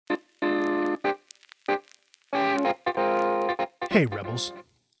Hey Rebels,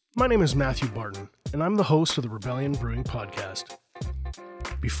 my name is Matthew Barton, and I'm the host of the Rebellion Brewing Podcast.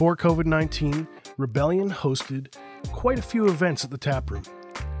 Before COVID-19, Rebellion hosted quite a few events at the taproom,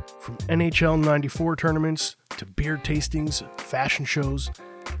 from NHL 94 tournaments to beer tastings, fashion shows,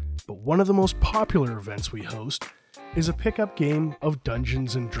 but one of the most popular events we host is a pickup game of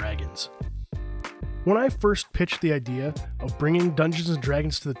Dungeons & Dragons. When I first pitched the idea of bringing Dungeons &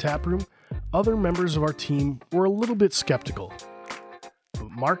 Dragons to the taproom, other members of our team were a little bit skeptical. But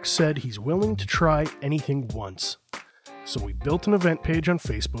Mark said he's willing to try anything once. So we built an event page on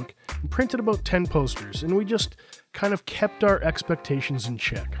Facebook and printed about 10 posters, and we just kind of kept our expectations in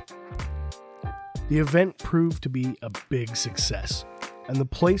check. The event proved to be a big success, and the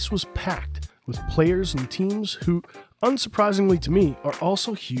place was packed with players and teams who, unsurprisingly to me, are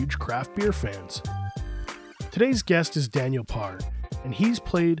also huge craft beer fans. Today's guest is Daniel Parr, and he's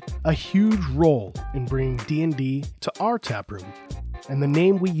played a huge role in bringing D&D to our taproom. And the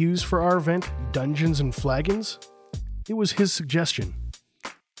name we use for our event, Dungeons and Flagons, it was his suggestion.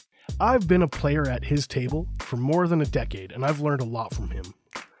 I've been a player at his table for more than a decade, and I've learned a lot from him.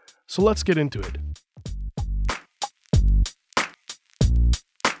 So let's get into it.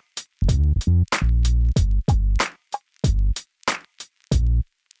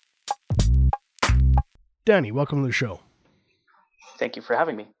 Danny, welcome to the show. Thank you for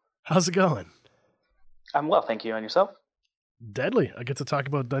having me. How's it going? I'm well, thank you. And yourself? Deadly. I get to talk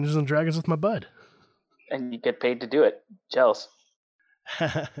about Dungeons and Dragons with my bud. And you get paid to do it. Jealous.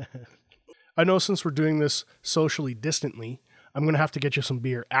 I know since we're doing this socially distantly, I'm going to have to get you some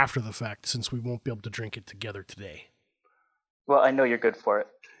beer after the fact since we won't be able to drink it together today. Well, I know you're good for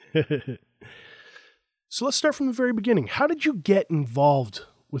it. So let's start from the very beginning. How did you get involved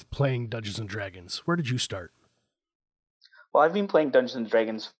with playing Dungeons and Dragons? Where did you start? Well, I've been playing Dungeons and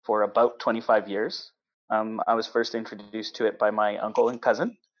Dragons for about 25 years. I was first introduced to it by my uncle and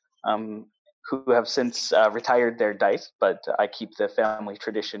cousin, who have since retired their dice, but I keep the family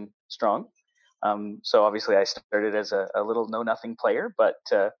tradition strong. So obviously I started as a little know-nothing player, but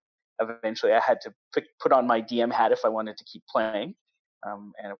eventually I had to put on my DM hat if I wanted to keep playing.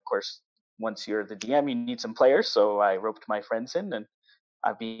 And of course, once you're the DM, you need some players, so I roped my friends in, and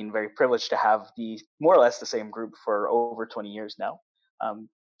I've been very privileged to have more or less the same group for over 20 years now.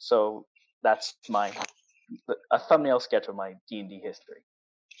 So that's a thumbnail sketch of my D&D history.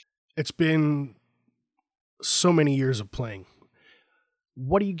 It's been so many years of playing.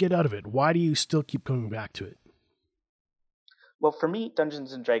 What do you get out of it? Why do you still keep coming back to it? Well, for me,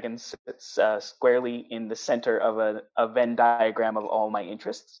 Dungeons and Dragons sits squarely in the center of a Venn diagram of all my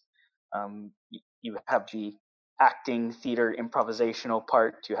interests. You have the acting, theater, improvisational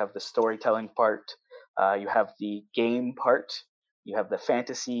part, you have the storytelling part, you have the game part, you have the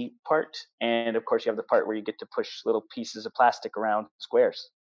fantasy part, and of course you have the part where you get to push little pieces of plastic around squares.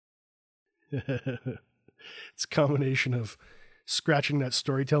 It's a combination of scratching that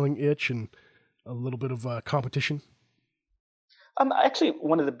storytelling itch and a little bit of competition. Actually,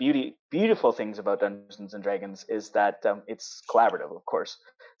 one of the beautiful things about Dungeons and Dragons is that it's collaborative, of course.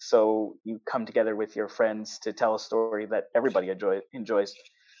 So you come together with your friends to tell a story that everybody enjoys.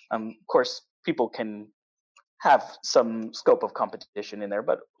 Of course, people can have some scope of competition in there,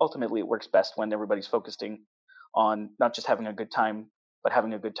 but ultimately it works best when everybody's focusing on not just having a good time, but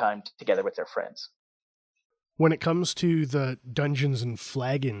having a good time together with their friends. When it comes to the Dungeons and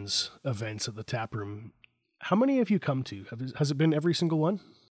Flagons events at the taproom, how many have you come to? Has it been every single one?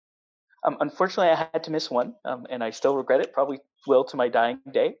 Unfortunately, I had to miss one, and I still regret it, probably will to my dying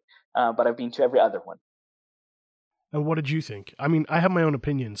day, but I've been to every other one. And what did you think? I mean, I have my own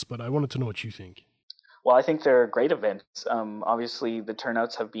opinions, but I wanted to know what you think. Well, I think they're great events. Obviously, the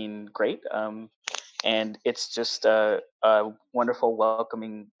turnouts have been great, and it's just a wonderful,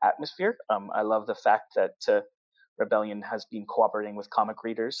 welcoming atmosphere. I love the fact that Rebellion has been cooperating with comic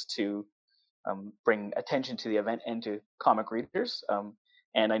readers to bring attention to the event and to comic readers.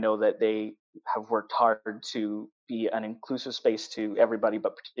 And I know that they have worked hard to be an inclusive space to everybody,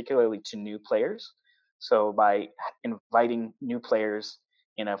 but particularly to new players. So by inviting new players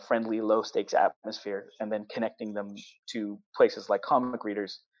in a friendly, low-stakes atmosphere and then connecting them to places like comic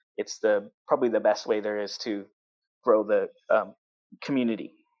readers, it's probably the best way there is to grow the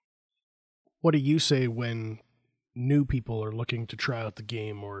community. What do you say when new people are looking to try out the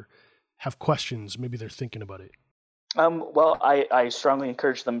game or have questions? Maybe they're thinking about it. Well, I strongly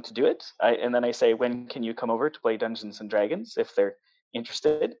encourage them to do it. And then I say, when can you come over to play Dungeons and Dragons if they're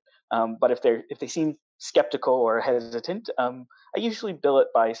interested? But if they seem skeptical or hesitant, I usually bill it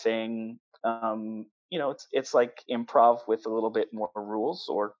by saying, it's like improv with a little bit more rules,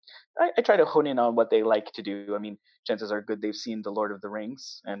 or I try to hone in on what they like to do. I mean, chances are good they've seen The Lord of the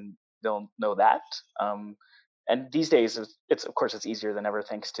Rings and they'll know that. And these days, it's of course it's easier than ever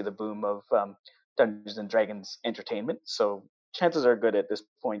thanks to the boom of Dungeons and Dragons entertainment. So chances are good at this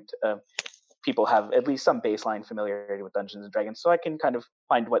point. People have at least some baseline familiarity with Dungeons and Dragons, so I can kind of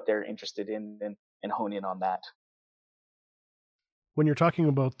find what they're interested in and hone in on that. When you're talking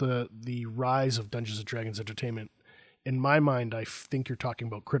about the rise of Dungeons and Dragons entertainment, in my mind, I think you're talking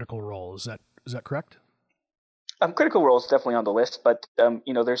about Critical Role. Is that correct? Critical Role is definitely on the list, but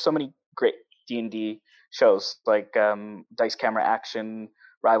there's so many great D&D shows like Dice Camera Action,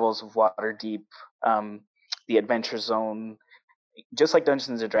 Rivals of Waterdeep, The Adventure Zone. Just like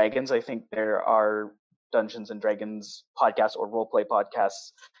Dungeons and Dragons, I think there are Dungeons and Dragons podcasts or role play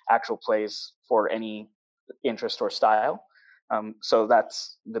podcasts, actual plays for any interest or style. So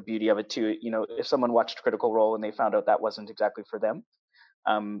that's the beauty of it too. If someone watched Critical Role and they found out that wasn't exactly for them,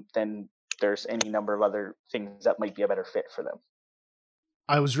 then there's any number of other things that might be a better fit for them.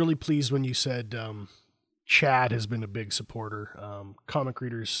 I was really pleased when you said Chad has been a big supporter. Comic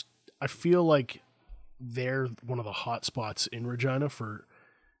readers, I feel like they're one of the hot spots in Regina for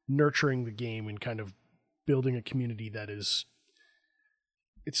nurturing the game and kind of building a community that it's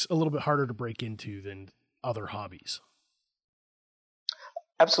a little bit harder to break into than other hobbies.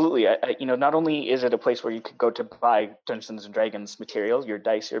 Absolutely. Not only is it a place where you could go to buy Dungeons and Dragons material, your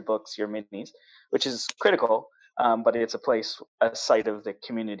dice, your books, your minis, which is critical, but it's a site of the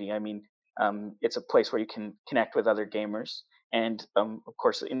community. I mean, it's a place where you can connect with other gamers. And of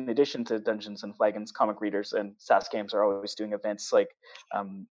course, in addition to Dungeons and Dragons, comic readers and SAS Games are always doing events like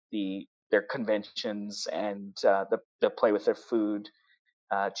their conventions and the Play with Their Food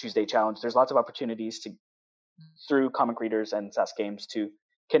Tuesday Challenge. There's lots of opportunities through comic readers and SAS Games to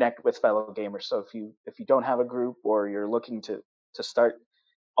connect with fellow gamers. So if you don't have a group or you're looking to start,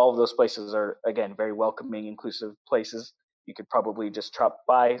 all of those places are, again, very welcoming, inclusive places. You could probably just drop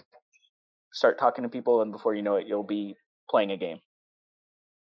by, start talking to people, and before you know it, you'll be playing a game.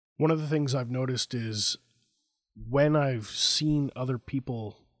 One of the things I've noticed is when I've seen other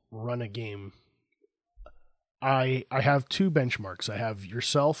people run a game, I have two benchmarks. I have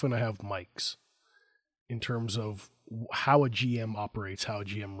yourself and I have Mike's in terms of how a GM operates, how a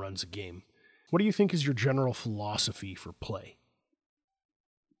GM runs a game. What do you think is your general philosophy for play?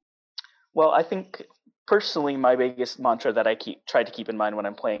 Well, I think personally, my biggest mantra that I try to keep in mind when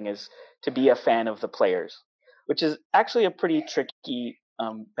I'm playing is to be a fan of the players, which is actually a pretty tricky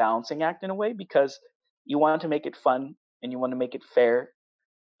balancing act in a way, because you want to make it fun and you want to make it fair.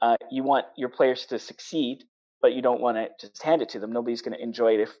 You want your players to succeed, but you don't want to just hand it to them. Nobody's going to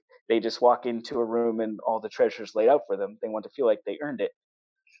enjoy it if they just walk into a room and all the treasure's laid out for them. They want to feel like they earned it.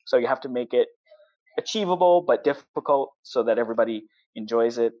 So you have to make it achievable but difficult so that everybody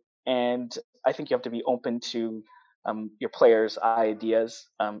enjoys it. And I think you have to be open to your players' ideas,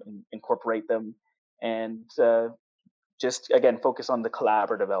 and incorporate them, and just, again, focus on the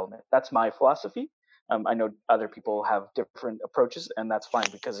collaborative element. That's my philosophy. I know other people have different approaches, and that's fine,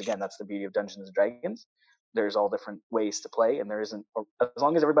 because, again, that's the beauty of Dungeons and Dragons. There's all different ways to play, and there isn't, as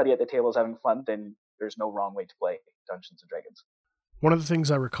long as everybody at the table is having fun, then there's no wrong way to play Dungeons and Dragons. One of the things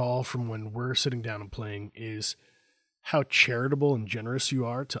I recall from when we're sitting down and playing is how charitable and generous you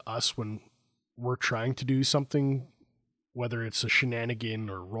are to us when we're trying to do something, whether it's a shenanigan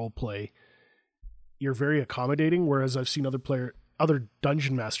or role play. You're very accommodating, whereas I've seen other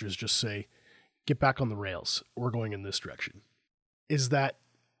dungeon masters just say, get back on the rails. We're going in this direction. Is that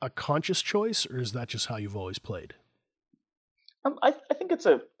a conscious choice, or is that just how you've always played? I think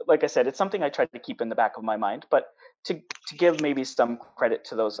like I said, it's something I try to keep in the back of my mind, but to give maybe some credit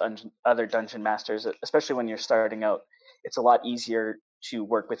to those other dungeon masters, especially when you're starting out, it's a lot easier to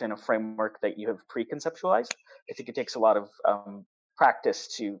work within a framework that you have pre-conceptualized. I think it takes a lot of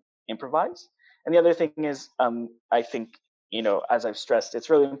practice to improvise. And the other thing is, I think, as I've stressed, it's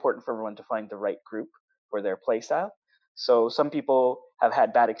really important for everyone to find the right group for their play style. So some people have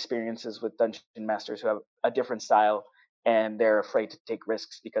had bad experiences with dungeon masters who have a different style, and they're afraid to take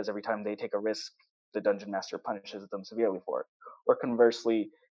risks because every time they take a risk, the dungeon master punishes them severely for it. Or conversely,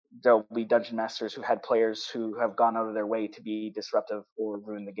 there'll be dungeon masters who had players who have gone out of their way to be disruptive or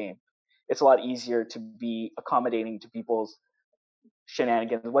ruin the game. It's a lot easier to be accommodating to people's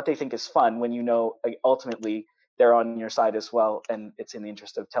shenanigans, what they think is fun, when ultimately they're on your side as well, and it's in the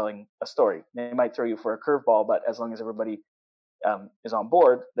interest of telling a story. They might throw you for a curveball, but as long as everybody is on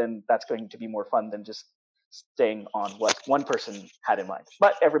board, then that's going to be more fun than just staying on what one person had in mind.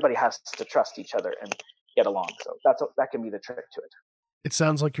 But everybody has to trust each other and get along. So that can be the trick to it. It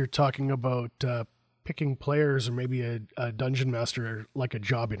sounds like you're talking about picking players or maybe a dungeon master like a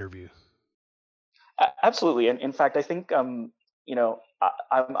job interview? Absolutely, and in fact, I think I'm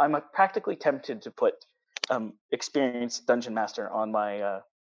practically tempted to put experienced dungeon master on my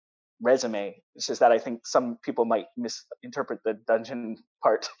resume. It's just that I think some people might misinterpret the dungeon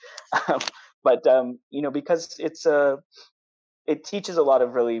part, um, but because it teaches a lot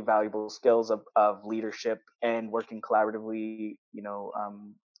of really valuable skills of leadership and working collaboratively.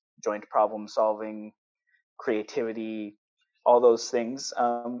 Joint problem solving, creativity, all those things.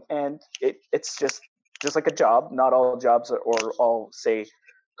 And it's just like a job. Not all jobs or all, say,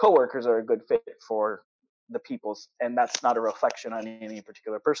 coworkers are a good fit for the people's, and that's not a reflection on any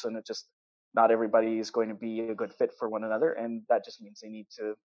particular person. It's just not everybody is going to be a good fit for one another, and that just means they need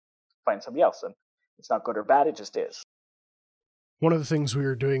to find somebody else. And it's not good or bad; it just is. One of the things we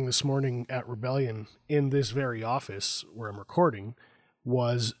were doing this morning at Rebellion in this very office where I'm recording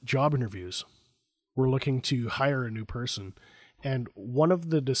was job interviews. We're looking to hire a new person. And one of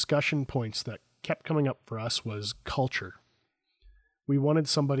the discussion points that kept coming up for us was culture. We wanted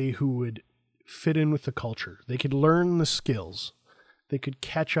somebody who would fit in with the culture. They could learn the skills. They could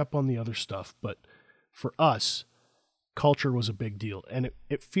catch up on the other stuff. But for us, culture was a big deal. And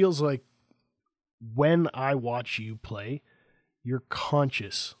it feels like when I watch you play, you're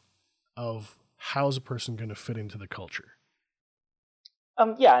conscious of how's a person going to fit into the culture.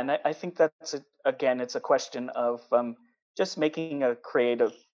 Yeah, and I think that's again, it's a question of just making a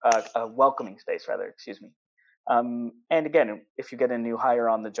creative, a welcoming space, rather. Excuse me. And again, if you get a new hire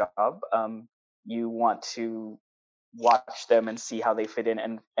on the job, you want to watch them and see how they fit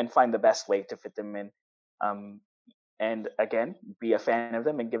in, and find the best way to fit them in. And again, be a fan of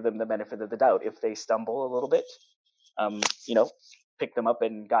them and give them the benefit of the doubt. If they stumble a little bit, um, you know, pick them up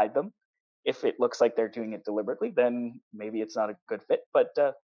and guide them. If it looks like they're doing it deliberately, then maybe it's not a good fit. But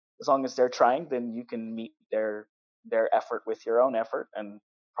as long as they're trying, then you can meet their effort with your own effort, and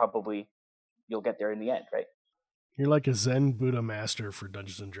probably you'll get there in the end, right? You're like a Zen Buddha master for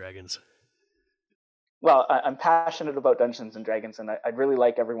Dungeons and Dragons. Well, I'm passionate about Dungeons and Dragons, and I'd really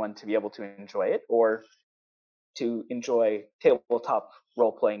like everyone to be able to enjoy it, or to enjoy tabletop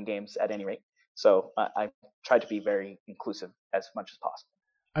role playing games at any rate. So I try to be very inclusive as much as possible.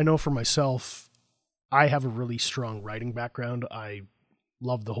 I know for myself, I have a really strong writing background. I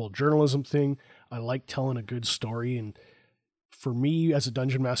love the whole journalism thing. I like telling a good story. And for me as a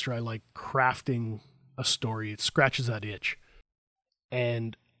dungeon master, I like crafting a story. It scratches that itch.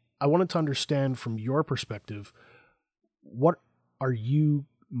 And I wanted to understand from your perspective, what are you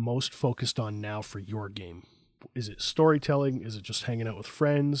most focused on now for your game? Is it storytelling? Is it just hanging out with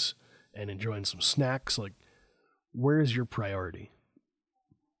friends and enjoying some snacks? Like, where is your priority?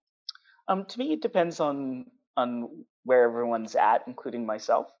 To me, it depends on where everyone's at, including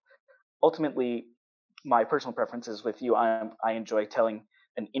myself. Ultimately, my personal preference is with you. I enjoy telling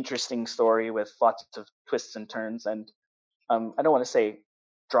an interesting story with lots of twists and turns, and I don't want to say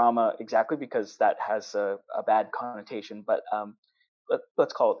drama exactly because that has a bad connotation, but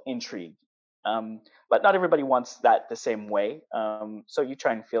let's call it intrigue. But not everybody wants that the same way, so you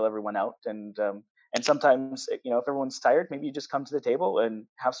try and feel everyone out, and sometimes, if everyone's tired, maybe you just come to the table and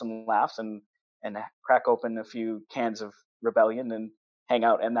have some laughs, and crack open a few cans of Rebellion and hang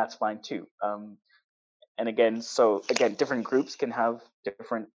out, and that's fine too. And again, different groups can have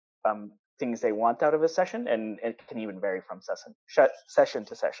different things they want out of a session, and it can even vary from session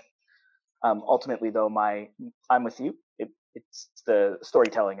to session. Ultimately, though, I'm with you. It's the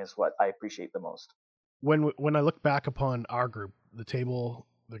storytelling is what I appreciate the most. When I look back upon our group,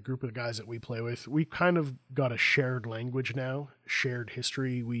 the group of guys that we play with, we kind of got a shared language now, shared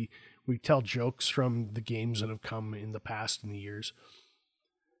history. We tell jokes from the games that have come in the past, in the years.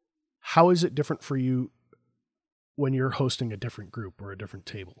 How is it different for you when you're hosting a different group or a different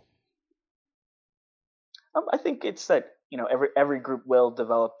table? I think it's that every group will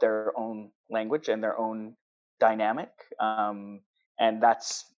develop their own language and their own dynamic, and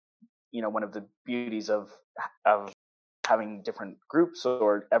that's one of the beauties of having different groups,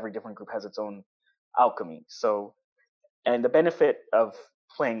 or every different group has its own alchemy. So, and the benefit of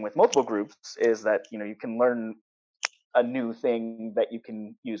playing with multiple groups is that you can learn a new thing that you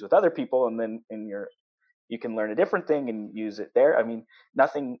can use with other people, and then you can learn a different thing and use it there. I mean,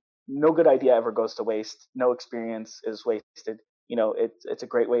 no good idea ever goes to waste. No experience is wasted. It's a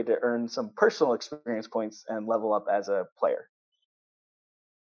great way to earn some personal experience points and level up as a player.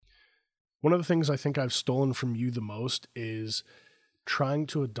 One of the things I think I've stolen from you the most is trying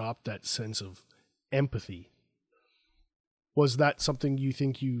to adopt that sense of empathy. Was that something you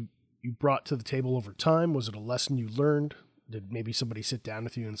think you brought to the table over time? Was it a lesson you learned? Did maybe somebody sit down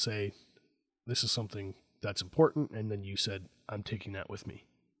with you and say, this is something that's important, and then you said, I'm taking that with me?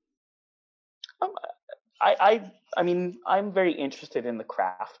 Um, I mean, I'm very interested in the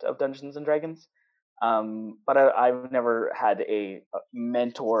craft of Dungeons and Dragons, but I've never had a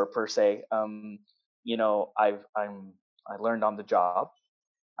mentor per se. You know, I learned on the job,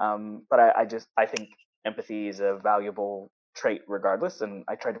 but I think empathy is a valuable trait regardless, and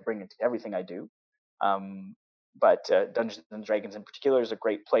I try to bring it to everything I do. Um, but Dungeons and Dragons in particular is a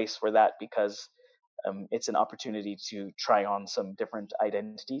great place for that because it's an opportunity to try on some different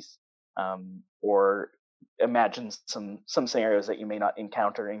identities, or imagine some scenarios that you may not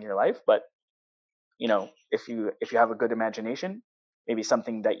encounter in your life. But you know, if you have a good imagination, maybe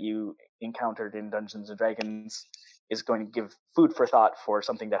something that you encountered in Dungeons and Dragons is going to give food for thought for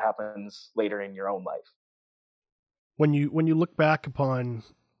something that happens later in your own life. When you look back upon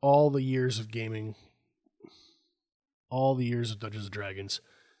all the years of gaming, all the years of Dungeons and Dragons,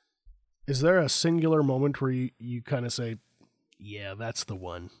 is there a singular moment where you kind of say, yeah, that's the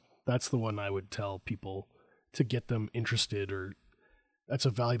one? That's the one I would tell people to get them interested, or that's a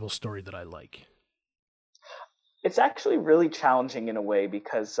valuable story that I like? It's actually really challenging in a way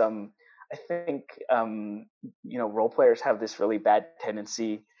because I think you know, role players have this really bad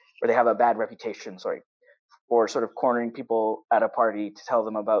tendency, or they have a bad reputation, sorry, for sort of cornering people at a party to tell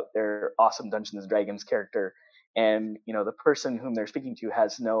them about their awesome Dungeons and Dragons character, and you know, the person whom they're speaking to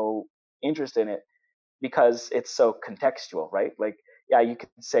has no interest in it because it's so contextual, right? Like, yeah, you could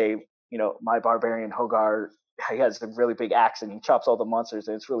say, you know, my barbarian Hogar, he has a really big axe and he chops all the monsters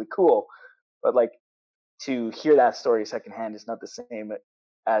and it's really cool, but like, to hear that story secondhand is not the same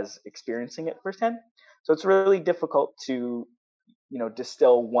as experiencing it firsthand. So it's really difficult to, you know,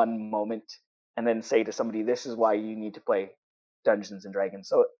 distill one moment and then say to somebody, this is why you need to play Dungeons and Dragons.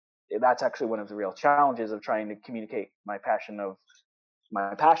 So that's actually one of the real challenges of trying to communicate my passion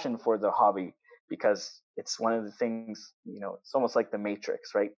for the hobby, because it's one of the things, you know, it's almost like the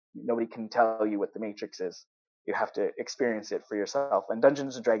Matrix, right? Nobody can tell you what the Matrix is. You have to experience it for yourself. And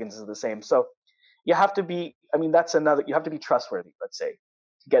Dungeons and Dragons is the same. So you have to be, I mean, that's another, you have to be trustworthy, let's say,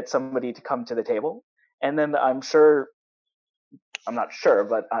 to get somebody to come to the table. And then I'm not sure,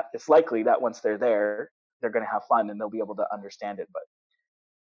 but it's likely that once they're there, they're going to have fun and they'll be able to understand it.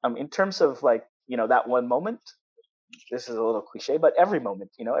 But in terms of like, you know, that one moment, this is a little cliche, but every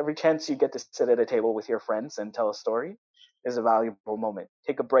moment, you know, every chance you get to sit at a table with your friends and tell a story is a valuable moment.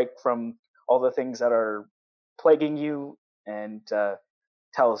 Take a break from all the things that are plaguing you and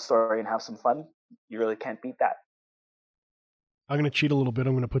tell a story and have some fun. You really can't beat that. I'm going to cheat a little bit.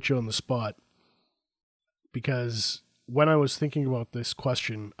 I'm going to put you on the spot because when I was thinking about this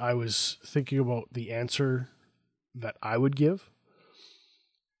question, I was thinking about the answer that I would give.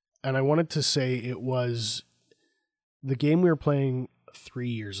 And I wanted to say it was the game we were playing 3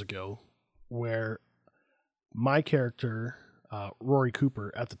 years ago, where my character, Rory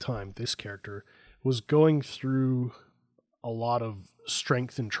Cooper, at the time, this character, was going through a lot of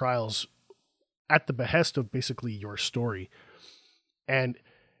strength and trials at the behest of basically your story. And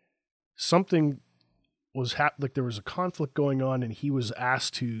something was like there was a conflict going on, and he was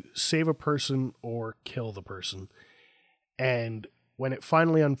asked to save a person or kill the person. And when it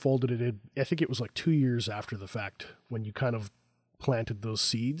finally unfolded, I think it was like 2 years after the fact when you kind of planted those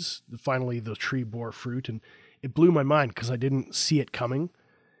seeds. Finally, the tree bore fruit, and it blew my mind because I didn't see it coming.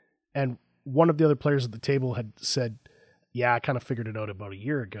 And one of the other players at the table had said, "Yeah, I kind of figured it out about a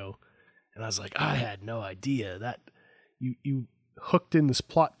year ago." And I was like, "I had no idea that you hooked in this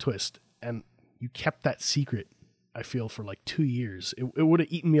plot twist, and you kept that secret." I feel for like 2 years, it would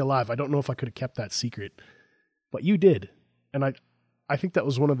have eaten me alive. I don't know if I could have kept that secret, but you did, and I think that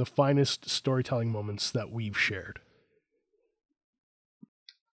was one of the finest storytelling moments that we've shared.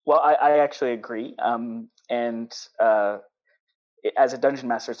 Well, I actually agree. And as a dungeon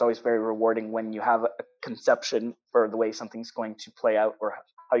master, it's always very rewarding when you have a conception for the way something's going to play out or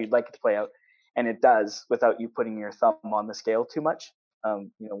how you'd like it to play out, and it does without you putting your thumb on the scale too much.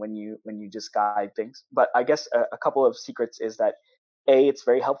 You know, when you just guide things. But I guess a couple of secrets is that it's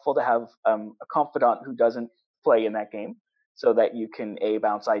very helpful to have a confidant who doesn't play in that game, so that you can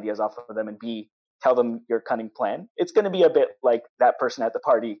bounce ideas off of them, and tell them your cunning plan. It's going to be a bit like that person at the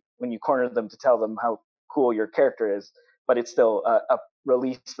party when you corner them to tell them how cool your character is, but it's still a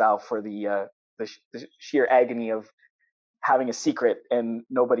release valve for the sheer agony of having a secret and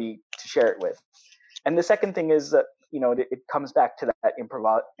nobody to share it with. And the second thing is that, you know, it comes back to that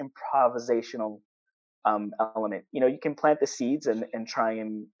improvisational element. You know, you can plant the seeds and try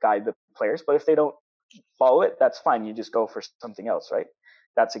and guide the players, but if they don't follow it, that's fine. You just go for something else, right?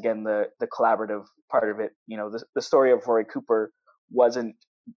 That's again the collaborative part of it. You know, the story of Rory Cooper wasn't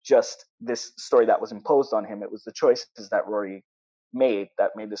just this story that was imposed on him. It was the choices that Rory made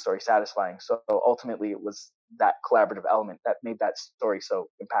that made the story satisfying. So ultimately, it was that collaborative element that made that story so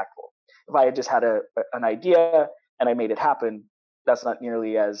impactful. If I had just had an idea and I made it happen, that's not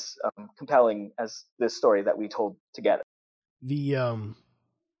nearly as compelling as this story that we told together. The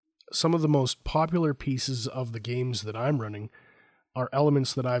some of the most popular pieces of the games that I'm running are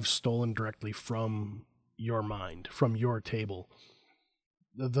elements that I've stolen directly from your mind, from your table.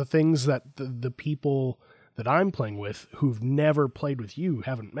 The things that the people that I'm playing with who've never played with you,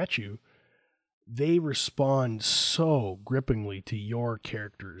 haven't met you, they respond so grippingly to your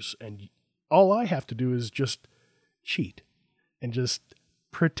characters. And all I have to do is just cheat and just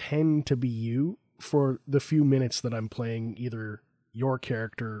pretend to be you for the few minutes that I'm playing either your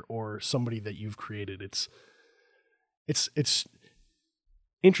character or somebody that you've created. It's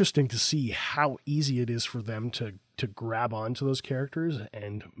interesting to see how easy it is for them to grab onto those characters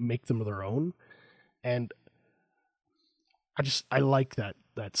and make them their own. And I like that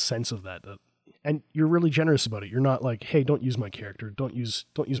sense of that. And you're really generous about it. You're not like, hey, don't use my character, don't use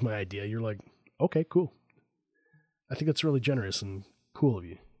my idea. You're like, okay, cool. I think that's really generous and cool of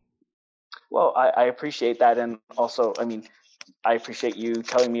you. Well, I appreciate that, and also, I mean, I appreciate you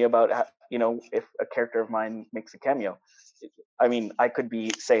telling me about if a character of mine makes a cameo. I mean, I could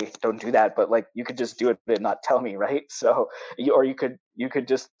say don't do that, but like you could just do it and not tell me, right? So, you could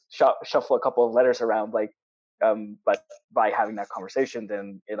just shuffle a couple of letters around, like, but by having that conversation,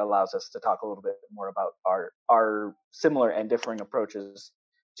 then it allows us to talk a little bit more about our similar and differing approaches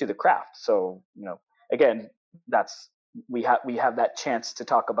to the craft. So, again, that's we have that chance to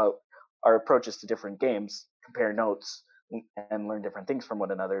talk about our approaches to different games, compare notes, and learn different things from one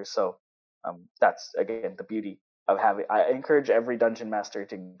another. So that's again the beauty of having. I encourage every dungeon master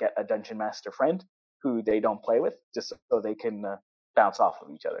to get a dungeon master friend who they don't play with, just so they can bounce off of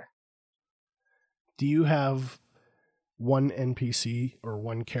each other. Do you have one NPC or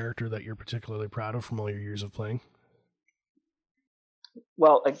one character that you're particularly proud of from all your years of playing?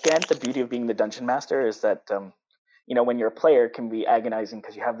 Well, again, the beauty of being the dungeon master is that when you're a player, it can be agonizing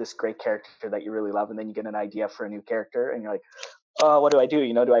because you have this great character that you really love, and then you get an idea for a new character, and you're like, oh, what do I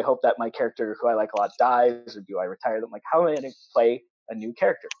do? Do I hope that my character who I like a lot dies, or do I retire them? Like, how am I going to play a new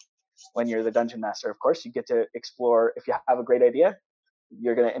character? When you're the dungeon master, of course, you get to explore. If you have a great idea,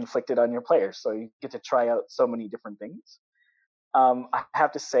 you're going to inflict it on your players. So you get to try out so many different things. I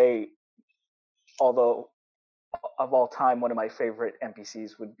have to say, although of all time, one of my favorite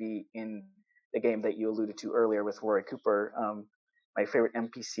NPCs would be in the game that you alluded to earlier with Rory Cooper. My favorite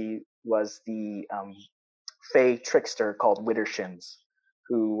NPC was the Fey trickster called Wittershins,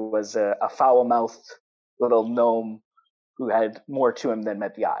 who was a foul-mouthed little gnome who had more to him than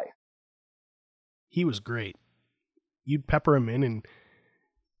met the eye. He was great. You'd pepper him in and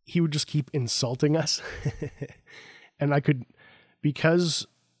he would just keep insulting us. And I could, because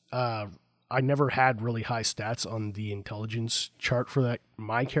I never had really high stats on the intelligence chart for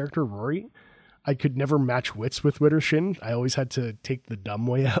my character, Rory, I could never match wits with Wittershin. I always had to take the dumb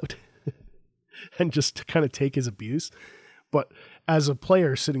way out and just kind of take his abuse. But as a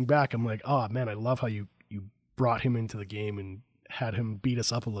player sitting back, I'm like, oh man, I love how you brought him into the game and had him beat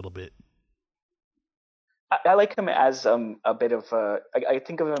us up a little bit. I like him as a bit of I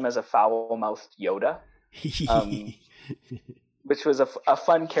think of him as a foul-mouthed Yoda, which was a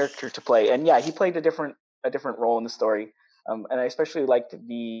fun character to play. And yeah, he played a different role in the story, and I especially liked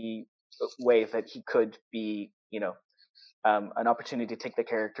the way that he could be, an opportunity to take the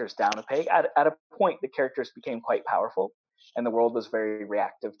characters down a peg. At a point, the characters became quite powerful, and the world was very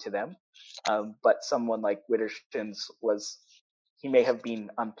reactive to them. But someone like Wittershins he may have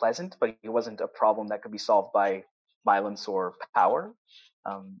been unpleasant, but he wasn't a problem that could be solved by violence or power.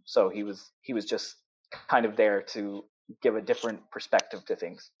 So he was just kind of there to give a different perspective to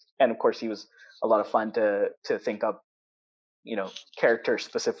things. And of course, he was a lot of fun to think up, character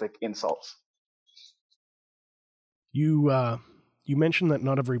specific insults. You mentioned that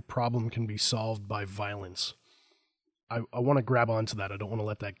not every problem can be solved by violence. I want to grab onto that. I don't want to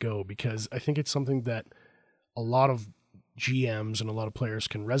let that go because I think it's something that a lot of GMs and a lot of players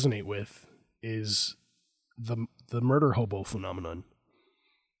can resonate with is the murder hobo phenomenon.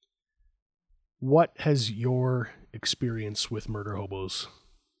 What has your experience with murder hobos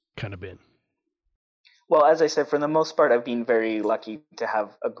kind of been? Well, as I said, for the most part, I've been very lucky to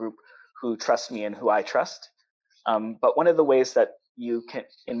have a group who trust me and who I trust. But one of the ways that you can,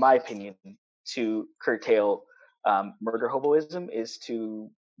 in my opinion, to curtail murder hoboism is to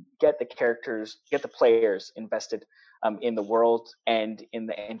get the players invested in the world and in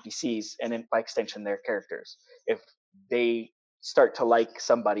the NPCs, and by extension, their characters. If they start to like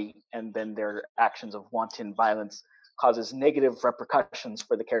somebody, and then their actions of wanton violence causes negative repercussions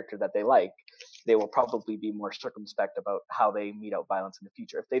for the character that they like, they will probably be more circumspect about how they mete out violence in the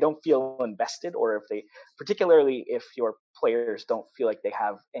future. If they don't feel invested, or if they, particularly if your players don't feel like they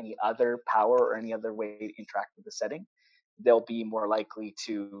have any other power or any other way to interact with the setting, they'll be more likely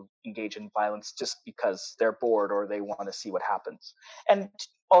to engage in violence just because they're bored or they want to see what happens. And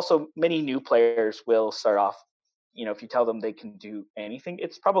also, many new players will start off, if you tell them they can do anything,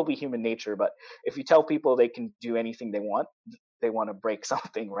 it's probably human nature, but if you tell people they can do anything they want to break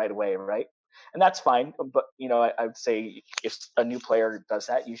something right away, right? And that's fine. But, I would say if a new player does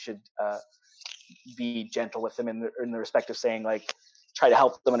that, you should be gentle with them in the respect of saying, like, try to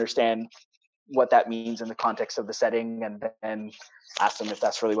help them understand what that means in the context of the setting, and then ask them if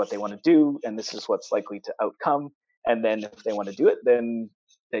that's really what they want to do, and this is what's likely to outcome. And then if they want to do it, then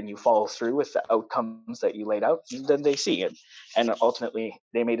you follow through with the outcomes that you laid out, and then they see it. And ultimately,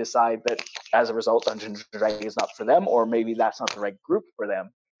 they may decide that as a result, Dungeons & Dragons is not for them, or maybe that's not the right group for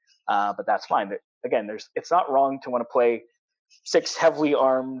them. But that's fine. Again, it's not wrong to want to play 6 heavily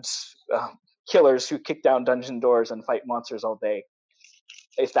armed killers who kick down dungeon doors and fight monsters all day,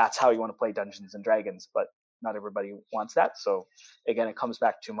 if that's how you want to play Dungeons and Dragons. But not everybody wants that. So again, it comes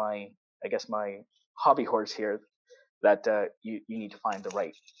back to my hobby horse here, that you need to find the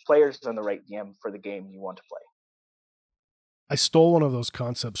right players and the right DM for the game you want to play. I stole one of those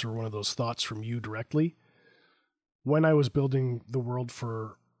concepts or one of those thoughts from you directly. When I was building the world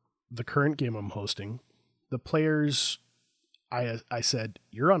for the current game I'm hosting, the players, I said,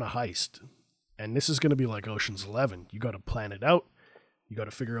 you're on a heist, and this is going to be like Ocean's 11. You got to plan it out. You got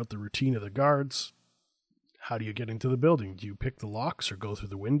to figure out the routine of the guards. How do you get into the building? Do you pick the locks or go through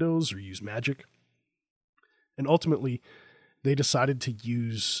the windows or use magic? And ultimately, they decided to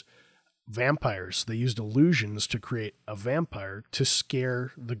use vampires. They used illusions to create a vampire to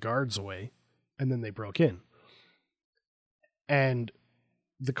scare the guards away, and then they broke in. And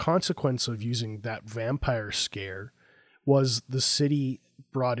the consequence of using that vampire scare was the city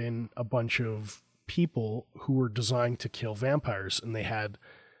brought in a bunch of people who were designed to kill vampires, and they had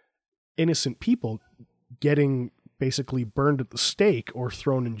innocent people getting basically burned at the stake or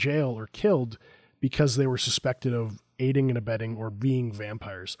thrown in jail or killed because they were suspected of aiding and abetting or being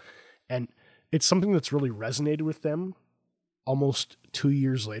vampires. And it's something that's really resonated with them. Almost 2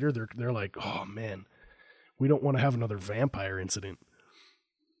 years later, they're like, oh man, we don't want to have another vampire incident.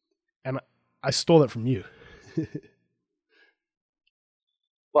 And I stole that from you.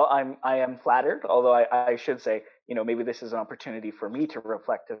 Well, I am flattered, although I should say, maybe this is an opportunity for me to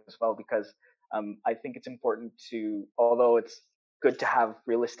reflect as well, because I think it's important to, although it's good to have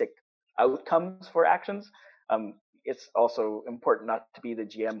realistic outcomes for actions, it's also important not to be the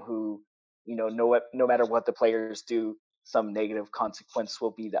GM who, no matter what the players do, some negative consequence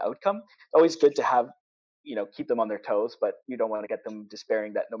will be the outcome. It's always good to have, keep them on their toes, but you don't want to get them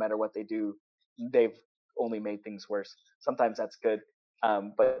despairing that no matter what they do, they've only made things worse. Sometimes that's good,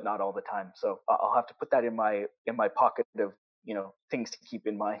 but not all the time. So I'll have to put that in my pocket of, things to keep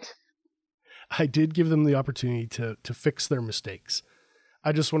in mind. I did give them the opportunity to fix their mistakes.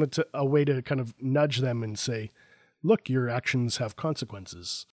 I just wanted a way to kind of nudge them and say, look, your actions have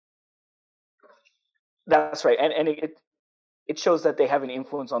consequences. That's right. And it shows that they have an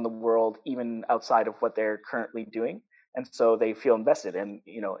influence on the world even outside of what they're currently doing. And so they feel invested. And,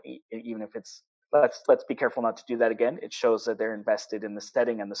 even if it's, let's be careful not to do that again. It shows that they're invested in the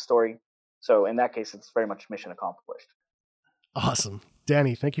setting and the story. So in that case, it's very much mission accomplished. Awesome.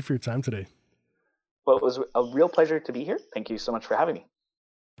 Danny, thank you for your time today. Well, it was a real pleasure to be here. Thank you so much for having me.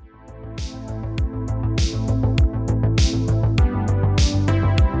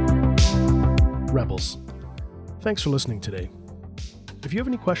 Rebels, thanks for listening today. If you have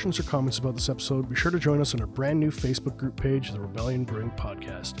any questions or comments about this episode, be sure to join us on our brand new Facebook group page, the Rebellion Brewing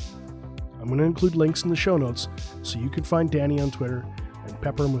Podcast. I'm going to include links in the show notes so you can find Danny on Twitter and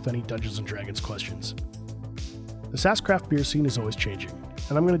pepper him with any Dungeons & Dragons questions. The Sask craft beer scene is always changing,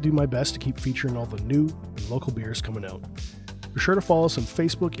 and I'm going to do my best to keep featuring all the new and local beers coming out. Be sure to follow us on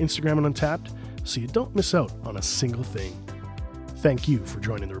Facebook, Instagram, and Untappd so you don't miss out on a single thing. Thank you for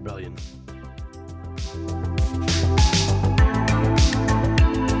joining the Rebellion.